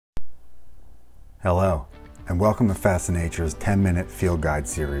Hello, and welcome to Fascinature's 10-minute field guide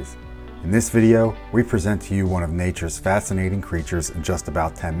series. In this video, we present to you one of nature's fascinating creatures in just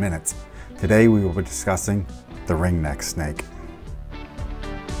about 10 minutes. Today we will be discussing the ringneck snake.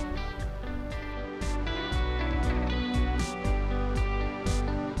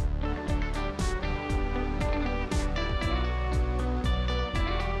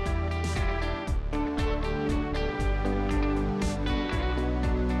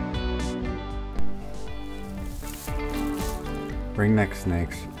 Ringneck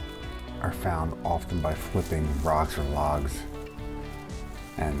snakes are found often by flipping rocks or logs,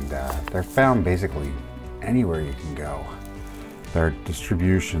 and they're found basically anywhere you can go. There are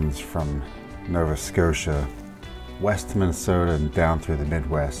distributions from Nova Scotia, west to Minnesota, and down through the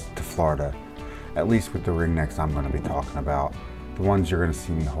Midwest to Florida, at least with the ringnecks I'm going to be talking about. The ones you're going to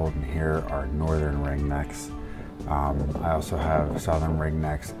see me holding here are northern ringnecks. I also have southern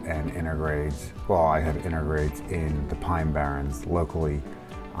ringnecks and intergrades. Well, I have intergrades in the Pine Barrens. Locally,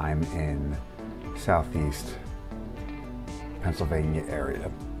 I'm in southeast Pennsylvania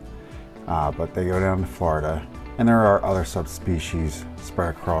area. But they go down to Florida, and there are other subspecies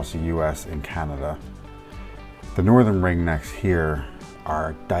spread across the US and Canada. The northern ringnecks here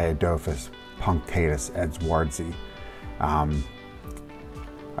are Diadophis, punctatus, edwardsii.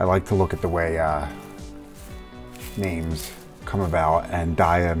 I like to look at the way names come about, and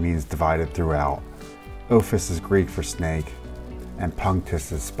dia means divided throughout. Ophis is Greek for snake, and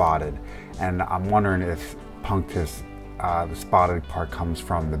punctus is spotted. And I'm wondering if punctus, the spotted part, comes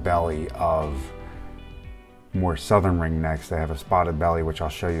from the belly of more southern ringnecks. They have a spotted belly, which I'll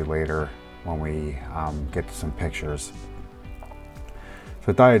show you later when we get to some pictures.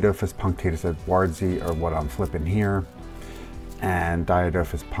 So Diadophis, punctatus, edwardsii are what I'm flipping here, and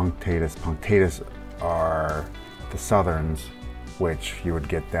Diadophis, punctatus are the southerns, which you would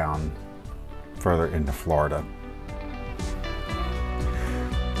get down further into Florida.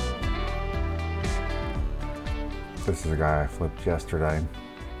 This is a guy I flipped yesterday.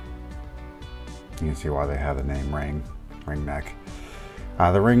 You can see why they have the name ringneck.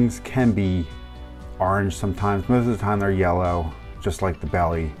 The rings can be orange sometimes. Most of the time they're yellow, just like the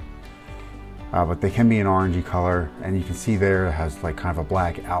belly. But they can be an orangey color, and you can see there it has like kind of a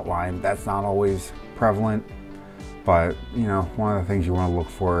black outline. That's not always prevalent. But, you know, one of the things you want to look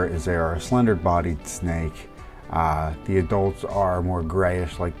for is they are a slender-bodied snake. The adults are more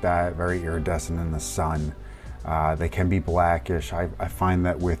grayish like that, very iridescent in the sun. They can be blackish. I find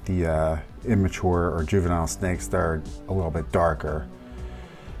that with the immature or juvenile snakes, they're a little bit darker.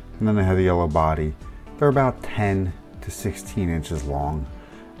 And then they have the yellow body. They're about 10 to 16 inches long.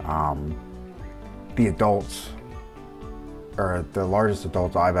 The adults, or the largest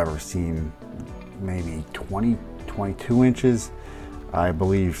adults I've ever seen, maybe 22 inches. I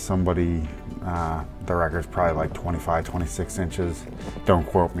believe somebody, the record's probably like 25, 26 inches. Don't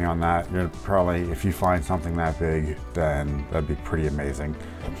quote me on that. You're probably, if you find something that big, then that'd be pretty amazing.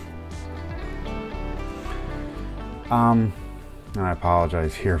 And I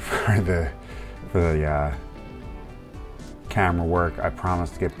apologize here for the camera work. I promise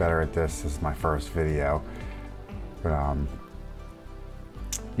to get better at this. This is my first video. But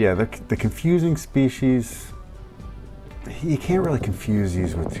yeah, the confusing species, you can't really confuse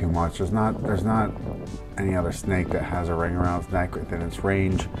these with too much. There's not any other snake that has a ring around its neck within its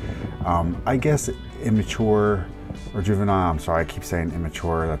range. I guess immature or juvenile, I'm sorry, I keep saying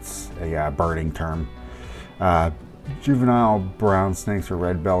immature, that's a birding term. Juvenile brown snakes or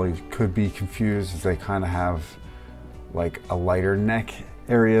red bellies could be confused, as they kind of have like a lighter neck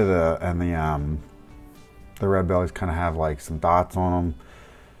area, the red bellies kind of have like some dots on them.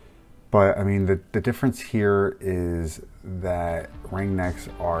 But I mean, the difference here is that ringnecks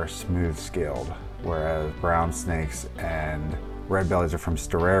are smooth scaled, whereas brown snakes and red bellies are from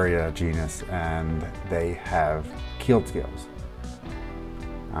Steraria genus, and they have keeled scales.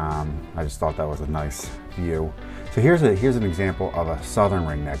 I just thought that was a nice view. So here's an example of a southern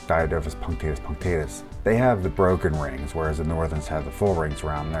ringneck, Diadophis punctatus. They have the broken rings, whereas the northerns have the full rings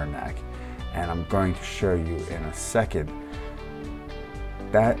around their neck. And I'm going to show you in a second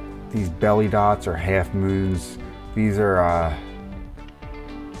that these belly dots or half moons, these are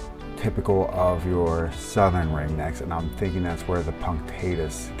typical of your southern ringnecks, and I'm thinking that's where the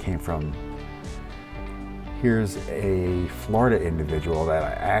punctatus came from. Here's a Florida individual that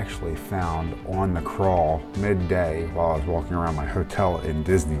I actually found on the crawl midday while I was walking around my hotel in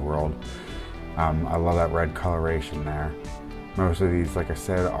Disney World. I love that red coloration there. Most of these, like I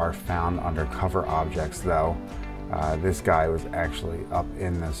said, are found under cover objects though. This guy was actually up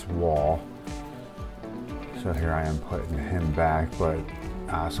in this wall. So here I am putting him back, but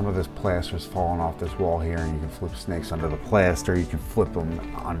Some of this plaster is falling off this wall here, and you can flip snakes under the plaster. You can flip them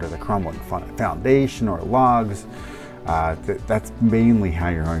under the crumbling foundation or logs. That's mainly how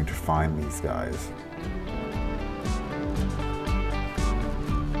you're going to find these guys.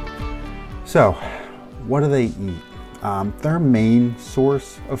 So, what do they eat? Their main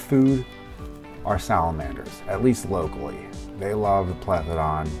source of food are salamanders, at least locally. They love the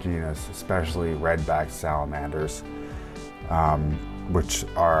Plethodon genus, especially red-backed salamanders, which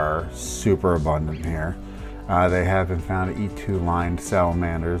are super abundant here. They have been found to eat 2-lined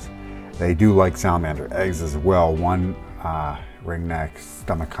salamanders. They do like salamander eggs as well. One ringneck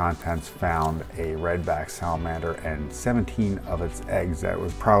stomach contents found a red-backed salamander and 17 of its eggs that it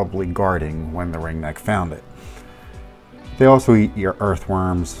was probably guarding when the ringneck found it. They also eat your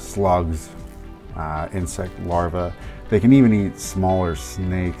earthworms, slugs, insect larvae. They can even eat smaller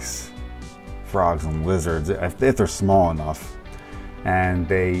snakes, frogs, and lizards if they're small enough. And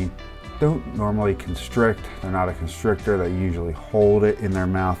they don't normally constrict. They're not a constrictor. They usually hold it in their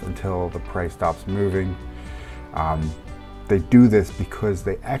mouth until the prey stops moving. They do this because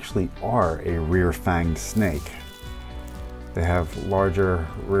they actually are a rear-fanged snake. They have larger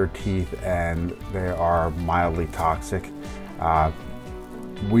rear teeth and they are mildly toxic.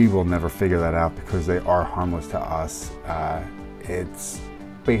 We will never figure that out because they are harmless to us. It's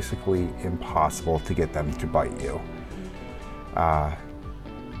basically impossible to get them to bite you.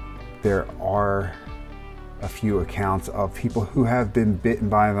 There are a few accounts of people who have been bitten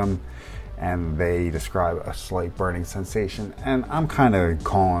by them and they describe a slight burning sensation, and I'm kind of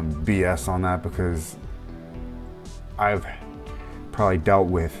calling BS on that because I've probably dealt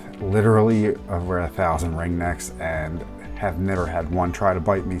with literally over 1,000 ringnecks and have never had one try to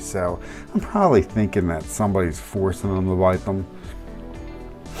bite me, so I'm probably thinking that somebody's forcing them to bite them.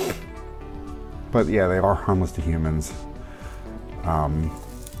 But yeah, they are harmless to humans.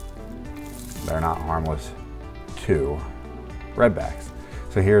 They're not harmless to redbacks.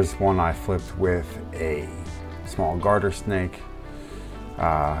 So here's one I flipped with a small garter snake.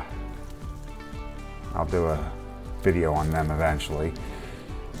 I'll do a video on them eventually.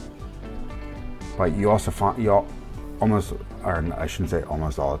 But you also find, almost, or I shouldn't say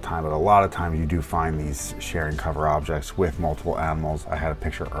almost all the time, but a lot of times you do find these sharing cover objects with multiple animals. I had a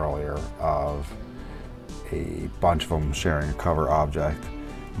picture earlier of a bunch of them sharing a cover object.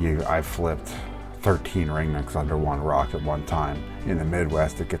 I flipped 13 ringnecks under one rock at one time. In the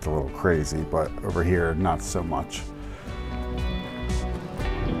Midwest, it gets a little crazy, but over here, not so much.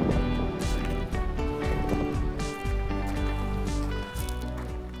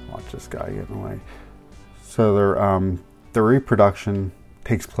 Watch this guy getting away. So their reproduction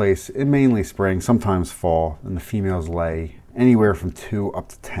takes place in mainly spring, sometimes fall, and the females lay anywhere from 2 up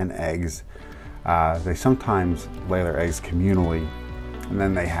to 10 eggs. They sometimes lay their eggs communally, and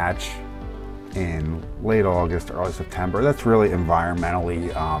then they hatch in late August, early September. That's really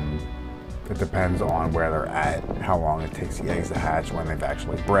environmentally, it depends on where they're at, how long it takes the eggs to hatch, when they've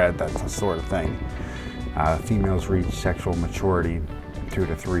actually bred, that's the sort of thing. Females reach sexual maturity in 2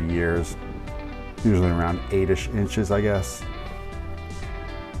 to 3 years, usually around 8-ish inches, I guess.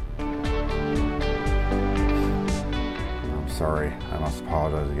 I'm sorry, I must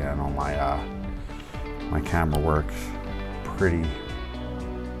apologize again on my camera works pretty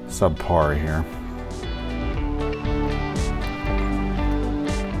subpar here.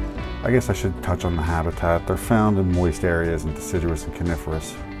 I guess I should touch on the habitat. They're found in moist areas and deciduous and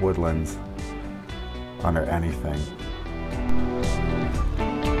coniferous woodlands under anything.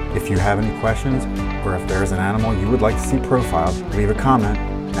 If you have any questions, or if there's an animal you would like to see profiled, leave a comment.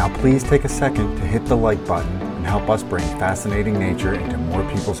 Now please take a second to hit the like button and help us bring fascinating nature into more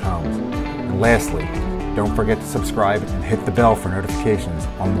people's homes. And lastly, don't forget to subscribe and hit the bell for notifications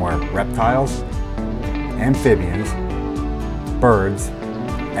on more reptiles, amphibians, birds,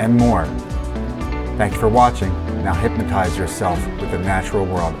 and more. Thank you for watching. Now hypnotize yourself with the natural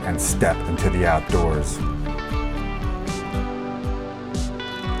world and step into the outdoors.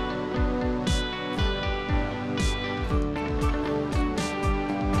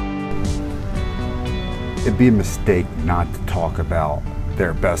 It'd be a mistake not to talk about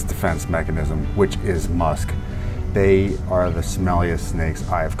their best defense mechanism, which is musk. They are the smelliest snakes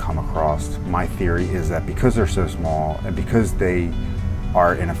I have come across. My theory is that because they're so small and because they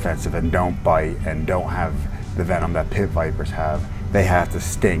are inoffensive and don't bite and don't have the venom that pit vipers have, they have to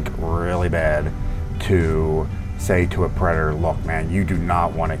stink really bad to say to a predator, look man, you do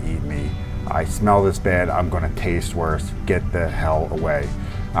not want to eat me. I smell this bad, I'm going to taste worse, get the hell away.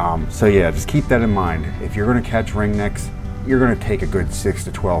 So yeah, just keep that in mind. If you're going to catch ringnecks, you're going to take a good 6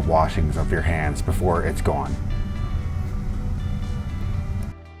 to 12 washings of your hands before it's gone.